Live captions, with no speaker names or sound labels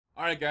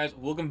Alright guys,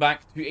 welcome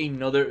back to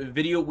another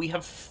video. We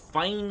have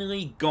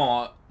finally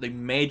got the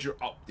major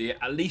update,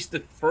 at least the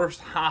first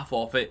half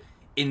of it,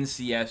 in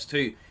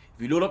CS2. If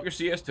you load up your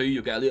CS2,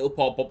 you'll get a little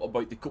pop-up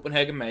about the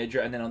Copenhagen Major,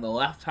 and then on the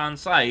left-hand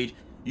side,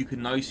 you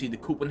can now see the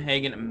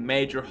Copenhagen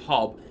Major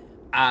Hub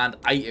and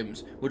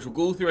items, which we'll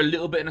go through a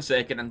little bit in a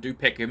second and do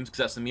Pickems, because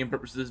that's the main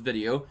purpose of this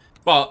video.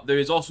 But there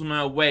is also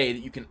now a way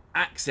that you can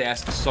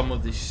access some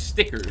of the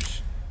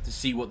stickers to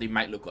see what they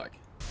might look like.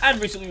 And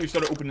recently we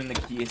started opening the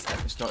case at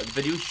the start of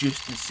the video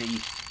just to see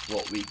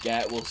what we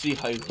get. We'll see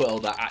how well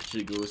that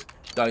actually goes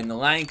down the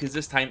line, because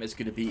this time it's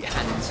going to be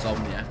an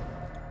insomnia.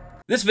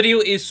 This video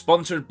is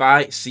sponsored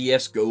by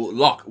CSGO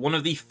Lock, one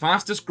of the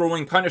fastest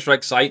growing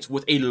Counter-Strike sites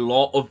with a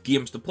lot of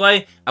games to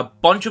play, a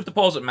bunch of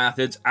deposit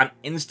methods, and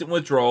instant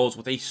withdrawals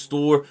with a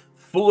store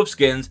full of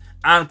skins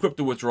and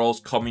crypto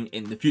withdrawals coming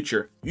in the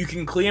future. You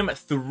can claim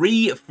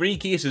 3 free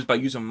cases by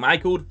using my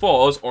code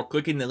FAWZ or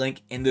clicking the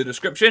link in the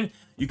description.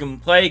 You can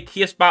play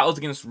case battles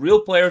against real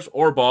players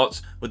or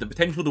bots with the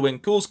potential to win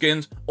cool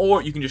skins,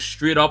 or you can just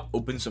straight up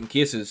open some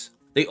cases.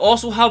 They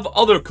also have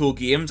other cool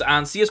games,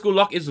 and CSGO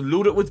Lock is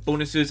loaded with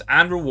bonuses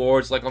and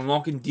rewards like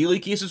unlocking daily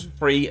cases for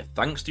free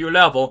thanks to your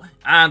level,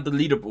 and the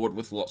leaderboard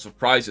with lots of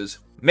prizes.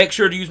 Make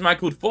sure to use my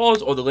code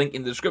FAWZ or the link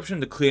in the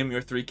description to claim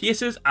your 3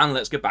 cases, and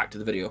let's get back to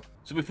the video.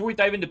 So before we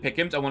dive into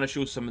Pickems, I want to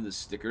show some of the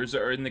stickers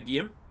that are in the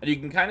game, and you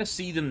can kind of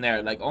see them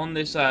there, like on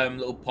this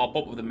little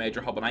pop-up of the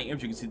major hub and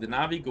items. You can see the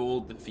Navi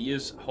Gold, the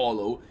FaZe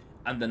Holo,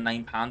 and the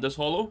 9 Pandas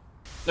Holo.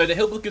 Now, to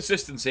help with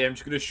consistency, I'm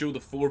just going to show the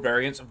 4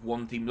 variants of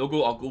one team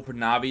logo. I'll go for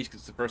Navi's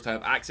because it's the first I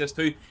have access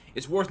to.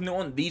 It's worth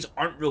noting these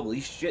aren't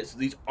released yet, so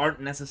these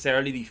aren't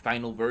necessarily the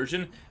final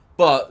version,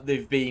 but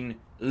they've been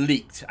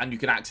leaked and you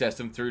can access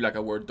them through like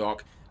a Word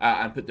doc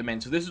and put them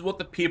in. So this is what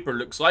the paper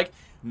looks like.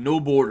 No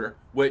border,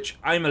 which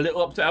I'm a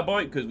little upset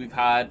about because we've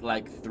had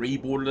like 3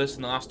 borderless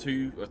in the last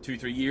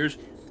 2-3 years.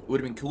 It would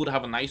have been cool to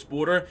have a nice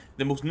border.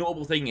 The most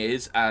notable thing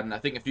is, and I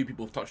think a few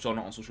people have touched on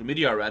it on social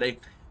media already,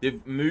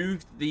 they've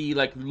moved the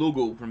like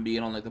logo from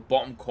being on like the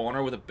bottom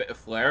corner with a bit of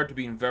flair to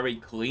being very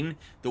clean,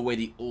 the way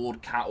the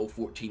old Cattle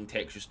 14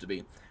 text used to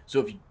be.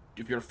 So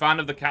if you're a fan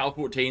of the Cattle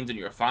 14s and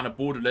you're a fan of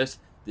borderless,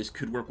 this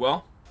could work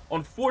well.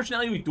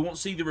 Unfortunately, we don't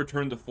see the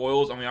return to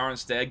foils, and we are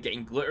instead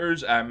getting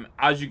glitters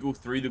as you go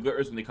through the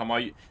glitters when they come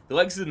out. The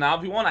likes of the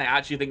Navi one I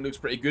actually think looks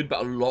pretty good,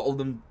 but a lot of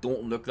them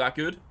don't look that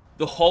good.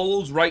 The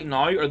holos right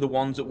now are the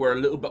ones that we're a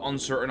little bit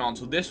uncertain on.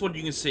 So this one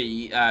you can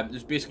see,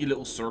 there's basically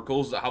little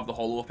circles that have the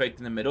holo effect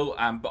in the middle,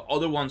 but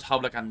other ones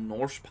have like a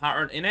Norse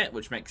pattern in it,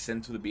 which makes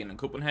sense with it being in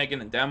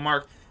Copenhagen and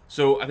Denmark.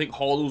 So I think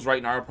holos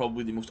right now are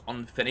probably the most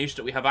unfinished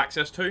that we have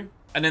access to.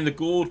 And then the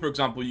gold, for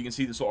example, you can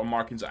see the sort of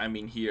markings that I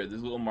mean here.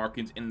 There's little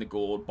markings in the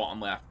gold, bottom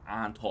left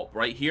and top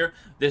right here.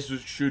 This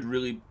should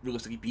really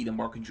realistically be the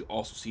markings you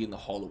also see in the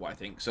holo, I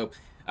think. So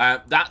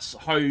that's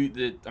how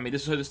this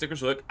is how the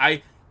stickers look.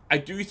 I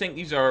do think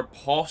these are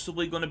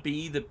possibly going to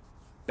be the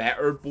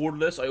better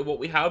borderless out of what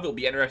we have. It'll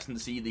be interesting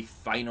to see the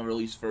final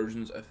release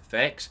versions of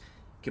effects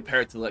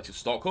compared to the likes of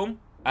Stockholm.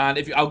 And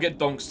I'll get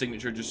Donk's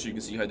signature just so you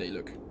can see how they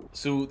look.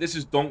 So this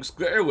is Donk's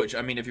glitter, which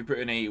I mean, if you're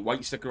putting a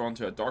white sticker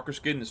onto a darker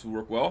skin, this will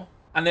work well.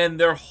 And then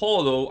their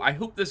holo, I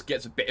hope this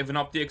gets a bit of an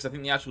update because I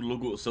think the actual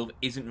logo itself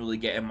isn't really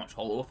getting much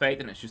holo effect,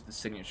 and it's just the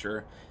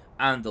signature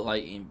and the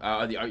lighting,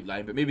 the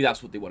outline, but maybe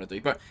that's what they want to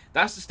do. But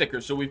that's the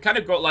sticker. So we've kind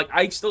of got like,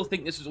 I still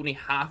think this is only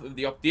half of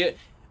the update.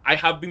 I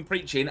have been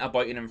preaching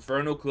about an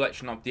Inferno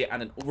collection update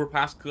and an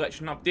Overpass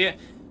collection update.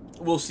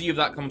 We'll see if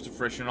that comes to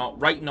fruition or not.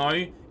 Right now,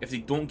 if they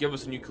don't give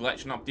us a new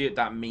collection update,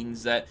 that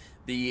means that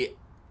the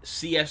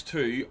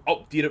CS2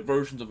 updated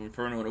versions of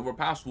Inferno and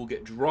Overpass will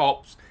get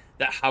drops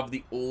that have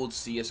the old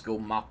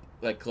CSGO map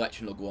like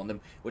collection logo on them,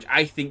 which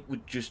I think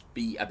would just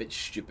be a bit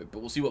stupid, but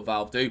we'll see what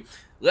Valve do.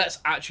 Let's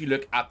actually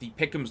look at the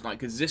Pickems now,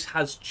 because this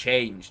has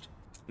changed.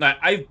 Now,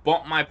 I've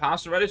bought my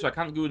pass already, so I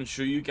can't go and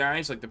show you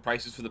guys like the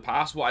prices for the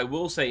pass. What I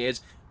will say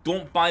is,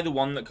 don't buy the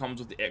one that comes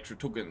with the extra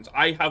tokens.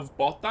 I have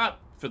bought that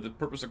for the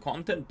purpose of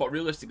content, but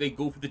realistically,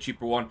 go for the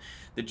cheaper one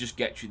that just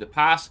gets you the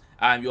pass.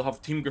 And you'll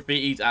have team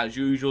graffitis as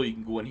usual. You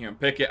can go in here and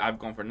pick it. I've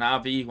gone for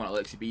Navi, want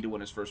Alexi B to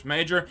win his first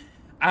major.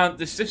 And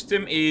the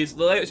system is,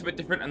 the layout's a bit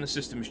different and the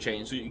system has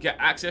changed. So you get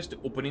access to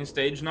opening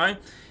stage now.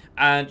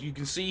 And you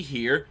can see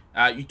here,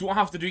 you don't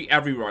have to do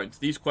every round.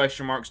 These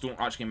question marks don't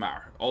actually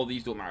matter. All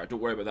these don't matter,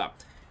 don't worry about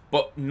that.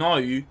 But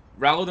now,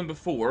 rather than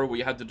before, where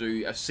you had to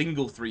do a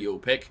single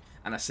 3-0 pick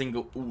and a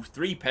single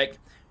 0-3 pick,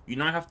 you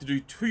now have to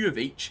do 2 of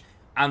each.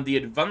 And the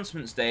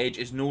advancement stage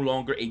is no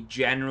longer a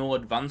general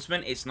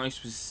advancement. It's now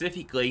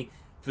specifically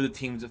for the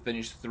teams that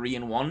finished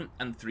 3-1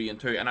 and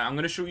 3-2. And I'm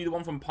going to show you the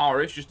one from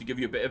Paris just to give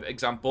you a bit of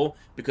example,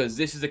 because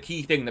this is a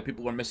key thing that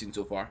people are missing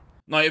so far.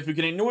 Now, if we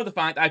can ignore the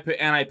fact I put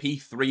NIP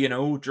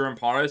 3-0 during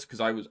Paris because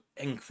I was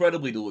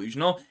incredibly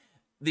delusional,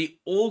 the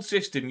old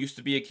system used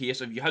to be a case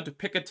of you had to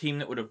pick a team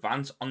that would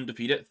advance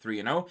undefeated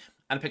 3-0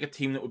 and pick a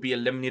team that would be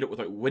eliminated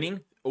without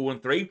winning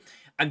 0-3,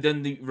 and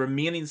then the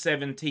remaining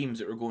 7 teams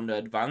that were going to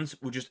advance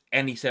were just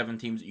any 7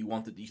 teams that you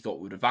wanted that you thought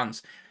would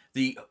advance.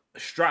 The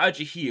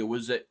strategy here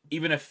was that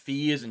even if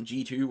FaZe and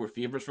G2 were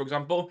favourites, for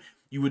example,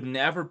 you would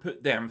never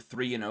put them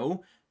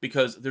 3-0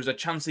 because there's a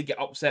chance they get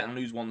upset and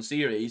lose one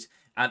series.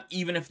 And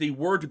even if they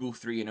were to go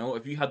 3-0,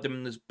 if you had them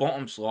in this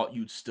bottom slot,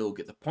 you'd still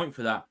get the point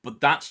for that. But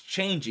that's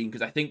changing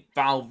because I think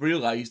Valve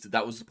realized that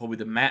that was probably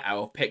the meta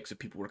of picks that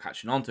people were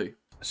catching on to.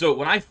 So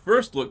when I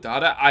first looked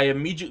at it, I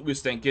immediately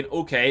was thinking,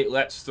 okay,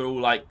 let's throw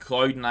like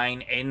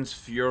Cloud9, ENCE,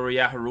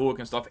 Furia, Heroic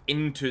and stuff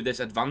into this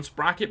advanced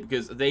bracket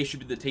because they should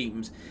be the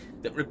teams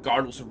that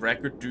regardless of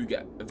record do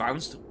get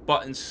advanced.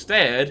 But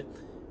instead,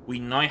 we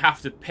now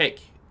have to pick,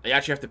 you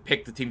actually have to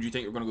pick the teams you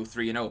think are going to go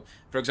 3-0.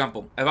 For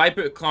example, if I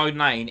put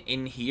Cloud9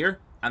 in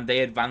here and they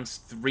advance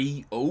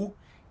 3-0,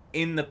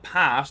 in the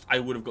past, I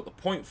would have got the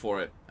point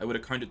for it. I would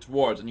have counted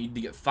towards, and you need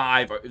to get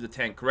 5 out of the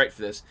 10 correct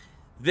for this.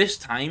 This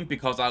time,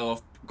 because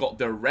I've got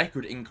their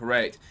record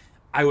incorrect,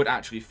 I would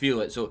actually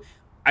feel it. So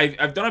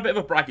I've done a bit of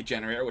a bracket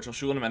generator, which I'll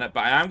show in a minute,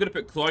 but I am going to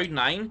put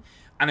Cloud9,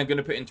 and I'm going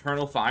to put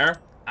Internal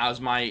Fire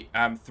as my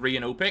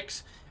 3-0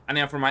 picks. And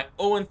then for my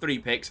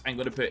 0-3 picks, I'm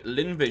going to put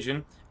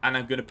Linvision, and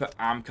I'm going to put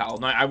Amcal.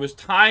 Now, I was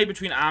tied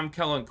between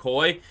Amcal and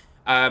Koi.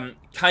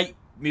 Kite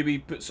maybe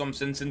put some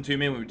sense into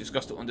me when we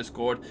discussed it on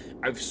Discord.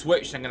 I've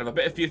switched. I'm going to have a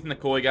bit of faith in the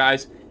Koi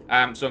guys.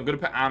 So I'm going to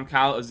put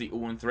Amcal as the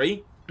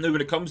 0-3. Now,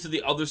 when it comes to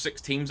the other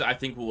 6 teams that I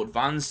think will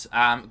advance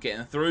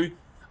getting through,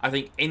 I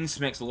think ENCE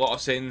makes a lot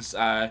of sense.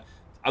 A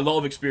lot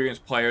of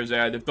experienced players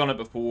there. They've done it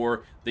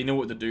before. They know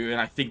what to do, and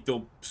I think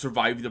they'll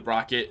survive the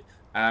bracket.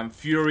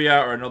 Furia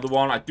or another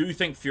one. I do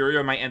think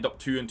Furia might end up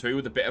 2-2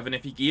 with a bit of an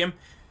iffy game,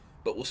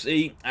 but we'll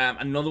see.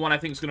 Another one I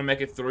think is going to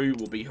make it through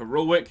will be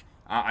Heroic.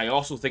 I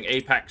also think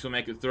Apex will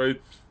make it through.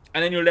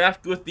 And then you're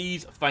left with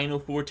these final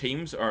 4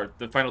 teams, or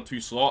the final 2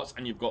 slots,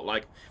 and you've got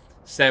like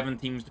 7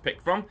 teams to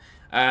pick from.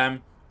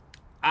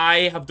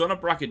 I have done a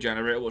bracket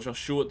generator, which I'll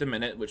show at the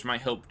minute, which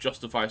might help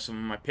justify some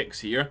of my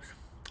picks here.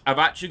 I'm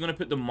actually going to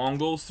put the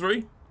Mongols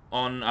through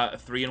on a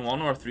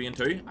 3-1 or a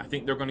 3-2. I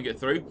think they're going to get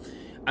through.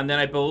 And then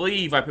I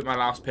believe I put my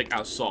last pick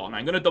as Saw. And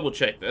I'm going to double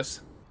check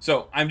this.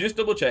 So I'm just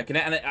double checking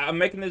it, and I'm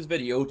making this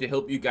video to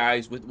help you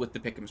guys with the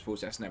Pickems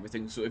process and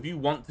everything. So if you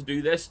want to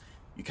do this,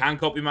 you can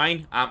copy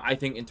mine. I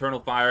think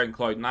Internal Fire and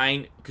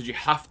Cloud9, because you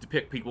have to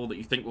pick people that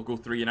you think will go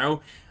 3-0.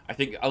 I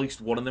think at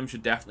least one of them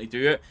should definitely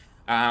do it.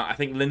 I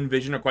think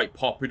Linvision are quite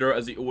popular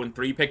as the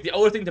 0-3 pick. The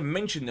other thing to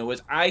mention, though,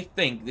 is I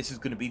think this is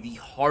going to be the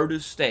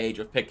hardest stage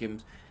of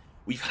Pickems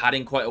we've had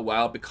in quite a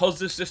while, because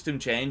the system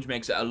change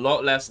makes it a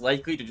lot less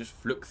likely to just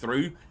fluke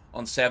through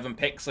on 7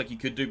 picks like you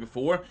could do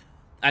before.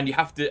 And you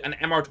have to, an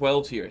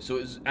MR12's here, so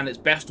it's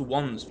best of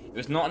ones. If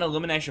it's not an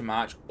elimination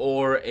match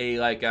or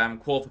a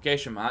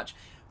qualification match,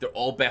 they're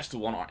all best of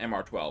one on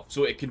MR12,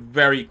 so it can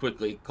very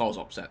quickly cause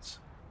upsets.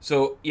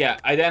 So yeah,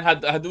 I then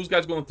had those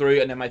guys going through,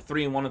 and then my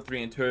 3-1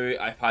 and 3-2.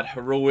 I've had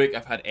Heroic,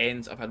 I've had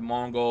ENCE, I've had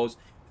Mongols,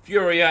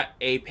 Furia,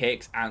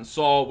 Apex, and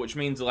Saw, which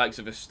means the likes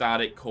of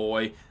Ecstatic,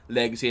 Koi,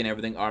 Legacy, and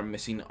everything are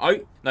missing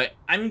out. Now,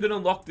 I'm going to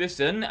lock this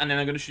in, and then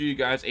I'm going to show you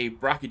guys a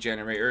bracket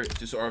generator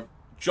to sort of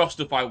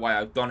justify why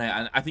I've done it.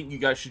 And I think you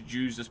guys should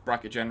use this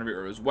bracket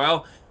generator as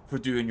well for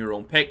doing your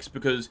own picks,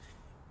 because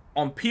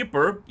on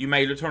paper, you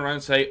may turn around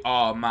and say,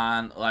 oh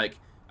man, like,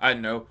 I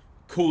don't know,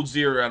 Cold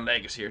Zero and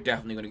Legacy are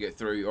definitely going to get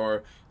through,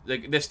 or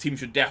like this team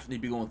should definitely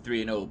be going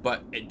 3-0,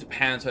 but it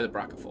depends how the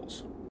bracket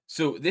falls.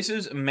 So this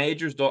is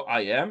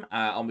majors.im.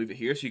 I'll move it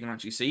here so you can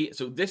actually see.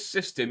 So this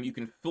system, you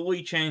can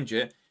fully change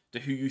it to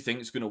who you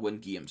think is going to win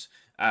games.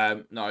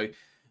 Now,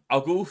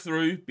 I'll go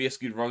through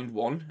basically round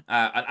 1.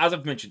 And as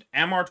I've mentioned,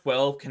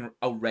 MR12 can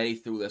already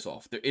throw this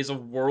off. There is a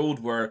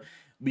world where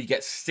we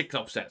get 6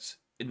 upsets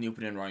in the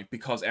opening round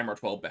because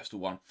MR12 best of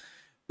 1.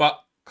 But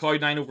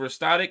Cloud9 over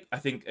Ecstatic, I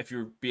think if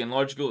you're being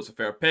logical, it's a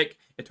fair pick.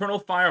 Eternal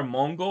Fire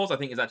Mongols, I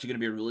think is actually going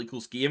to be a really cool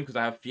scheme because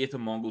I have faith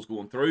in Mongols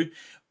going through.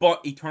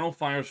 But Eternal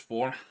Fire's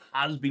form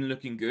has been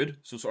looking good,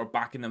 so sort of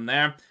backing them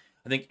there.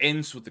 I think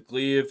ENCE with the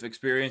Glaive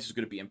experience is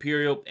going to be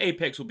Imperial.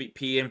 Apex will beat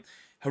PM.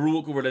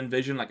 Heroic over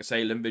Linvision, like I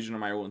say, Linvision are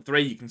my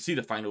 0-3. You can see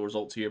the final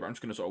results here, but I'm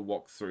just going to sort of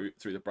walk through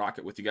the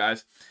bracket with you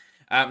guys.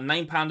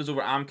 9 Pandas over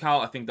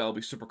Amcal, I think that'll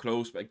be super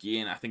close, but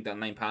again, I think that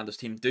 9 Pandas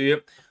team do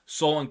it.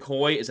 Saw and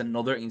Koi is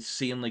another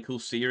insanely cool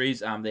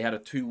series. They had a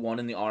 2-1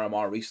 in the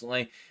RMR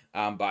recently,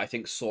 but I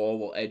think Saw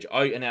will edge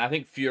out, and then I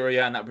think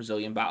Furia and that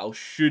Brazilian battle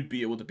should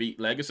be able to beat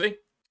Legacy.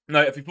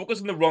 Now, if we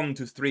focus on the run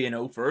to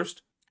 3-0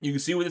 first, you can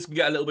see where this can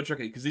get a little bit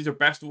tricky, because these are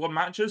best of 1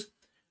 matches.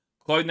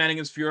 Cloud9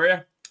 against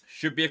Furia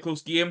should be a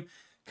close game.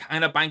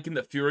 Kind of banking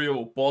that Furia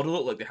will bottle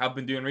it like they have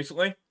been doing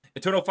recently.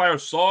 Eternal Fire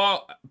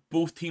Saw,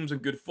 both teams in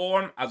good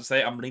form. As I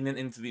say, I'm leaning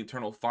into the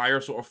Eternal Fire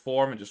sort of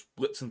form and just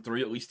blitzing through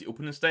at least the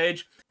opening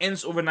stage.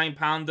 ENCE over 9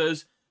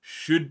 Pandas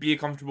should be a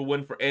comfortable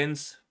win for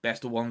ENCE.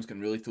 Best of 1s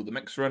can really throw the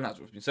mixer in, as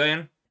we've been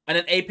saying. And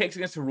then Apex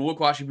against Heroic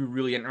will actually be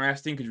really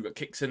interesting because you've got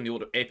kicks in the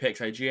old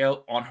Apex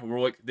IGL on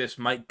Heroic. This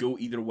might go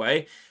either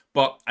way,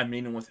 but I'm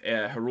leaning with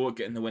Heroic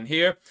getting the win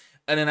here.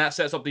 And then that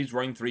sets up these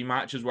round 3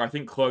 matches where I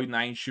think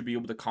Cloud9 should be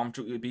able to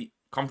comfortably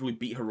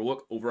beat Heroic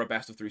over a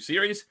best of 3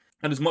 series.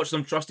 And as much as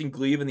I'm trusting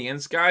Glaive and the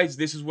ENCE guys,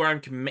 this is where I'm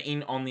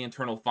committing on the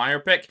Eternal Fire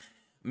pick.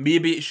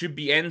 Maybe it should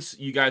be ENCE.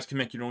 You guys can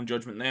make your own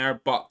judgment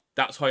there, but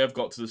that's how I've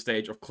got to the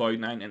stage of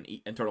Cloud9 and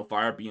Eternal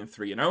Fire being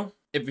 3-0.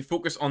 if we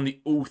focus on the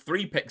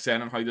 03 picks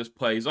then and how this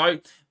plays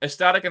out,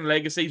 Static and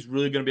Legacy is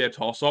really going to be a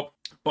toss-up,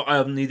 but I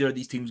have neither of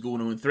these teams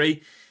going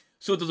 0-3,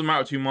 so it doesn't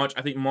matter too much.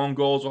 I think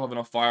Mongols will have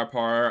enough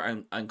firepower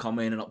and come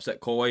in and upset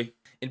Koi.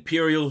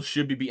 Imperial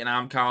should be beating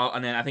Amcal,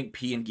 and then I think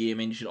P and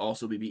Gaming should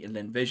also be beating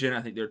Lin Vision.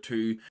 I think they're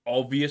two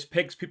obvious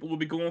picks people will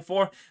be going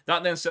for.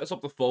 That then sets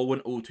up the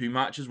following 0-2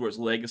 matches where it's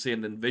Legacy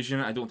and Lin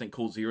Vision. I don't think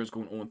Cold Zero is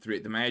going 0-3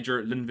 at the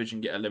major. Lin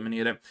Vision get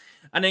eliminated.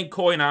 And then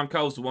Koi and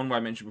Amcal is the one where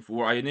I mentioned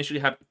before. I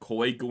initially had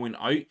Koi going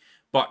out,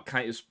 but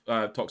kind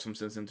of talked some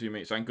sense into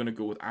me, so I'm going to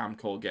go with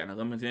Amcal getting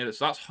eliminated.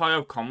 So that's how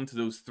I've come to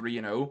those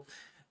 3-0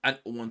 and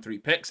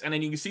 0-3 picks. And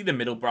then you can see the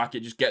middle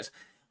bracket just gets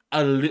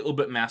a little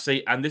bit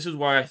messy, and this is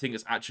why I think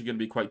it's actually going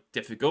to be quite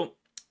difficult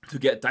to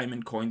get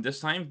Diamond Coin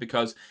this time,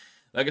 because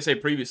like I said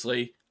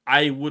previously,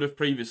 I would have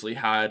previously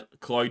had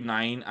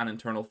Cloud9 and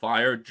Internal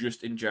Fire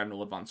just in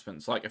general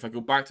advancements. Like if I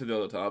go back to the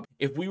other tab,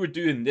 if we were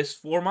doing this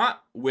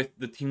format with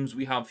the teams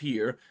we have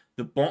here,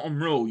 the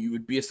bottom row you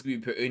would basically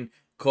be putting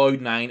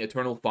Cloud9,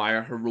 Eternal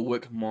Fire,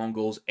 Heroic,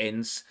 Mongols,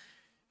 Inns,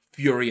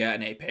 Furia,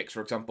 and Apex,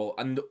 for example.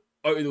 And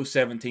out of those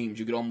 7 teams,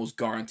 you could almost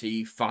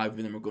guarantee 5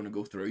 of them are going to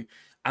go through.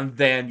 And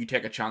then you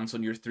take a chance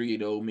on your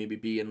 3-0, maybe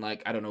being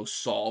like, I don't know,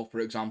 Saw,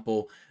 for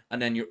example.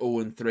 And then your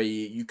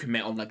 0-3, you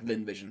commit on like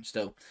Lin Vision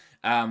still.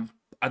 And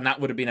that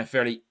would have been a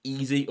fairly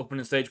easy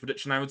opening stage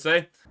prediction, I would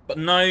say. But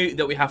now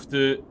that we have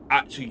to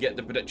actually get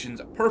the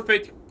predictions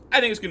perfect, I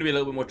think it's going to be a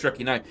little bit more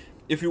tricky. Now,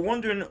 if you're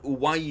wondering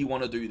why you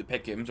want to do the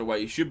Pickems, or why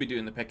you should be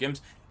doing the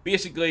Pickems,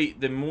 basically,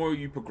 the more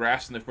you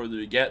progress and the further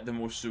you get, the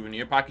more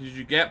souvenir packages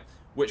you get,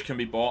 which can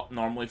be bought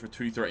normally for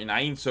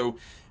 $2.39. So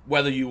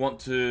whether you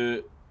want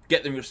to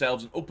get them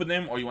yourselves and open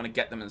them, or you want to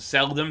get them and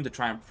sell them to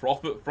try and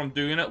profit from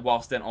doing it,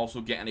 whilst then also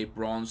getting a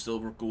bronze,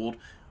 silver, gold,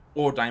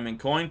 or diamond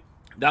coin,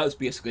 that is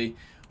basically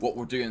what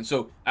we're doing.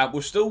 So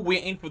we're still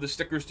waiting for the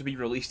stickers to be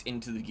released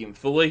into the game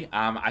fully.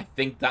 I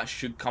think that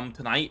should come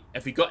tonight.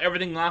 If we got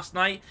everything last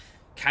night,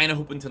 kind of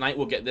hoping tonight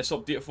we'll get this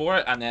update for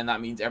it, and then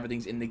that means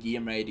everything's in the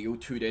game ready to go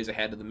 2 days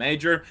ahead of the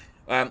major.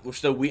 We're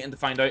still waiting to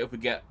find out if we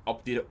get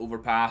updated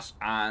Overpass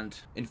and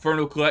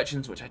Inferno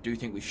collections, which I do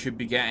think we should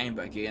be getting,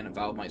 but again,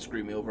 Valve might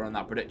screw me over on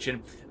that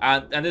prediction.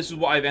 And this is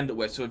what I've ended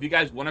with. So if you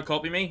guys want to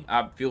copy me,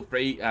 feel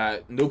free.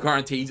 No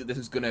guarantees that this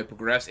is going to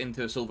progress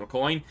into a silver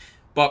coin,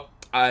 but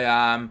I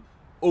am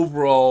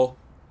overall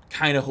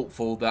kind of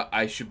hopeful that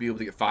I should be able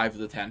to get 5 of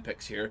the 10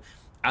 picks here,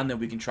 and then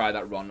we can try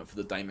that run for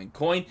the diamond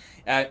coin.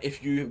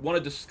 If you want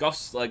to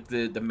discuss like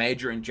the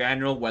major in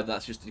general, whether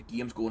that's just the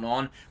games going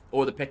on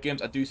or the pick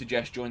games, I do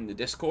suggest joining the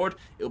Discord.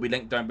 It'll be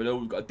linked down below.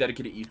 We've got a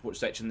dedicated esports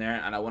section there,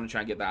 and I want to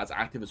try and get that as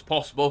active as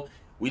possible.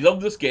 We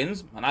love the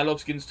skins, and I love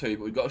skins too,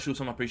 but we've got to show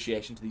some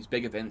appreciation to these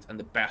big events and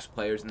the best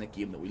players in the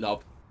game that we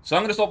love. So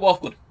I'm going to stop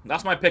waffling.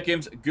 That's my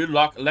Pickems. Good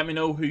luck. Let me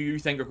know who you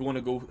think are going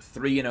to go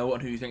 3-0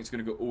 and who you think is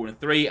going to go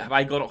 0-3. Have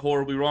I got it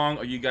horribly wrong?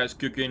 Are you guys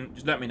cooking?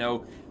 Just let me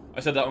know. I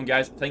said that one,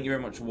 guys. Thank you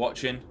very much for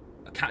watching.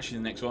 I'll catch you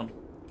in the next one.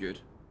 Good.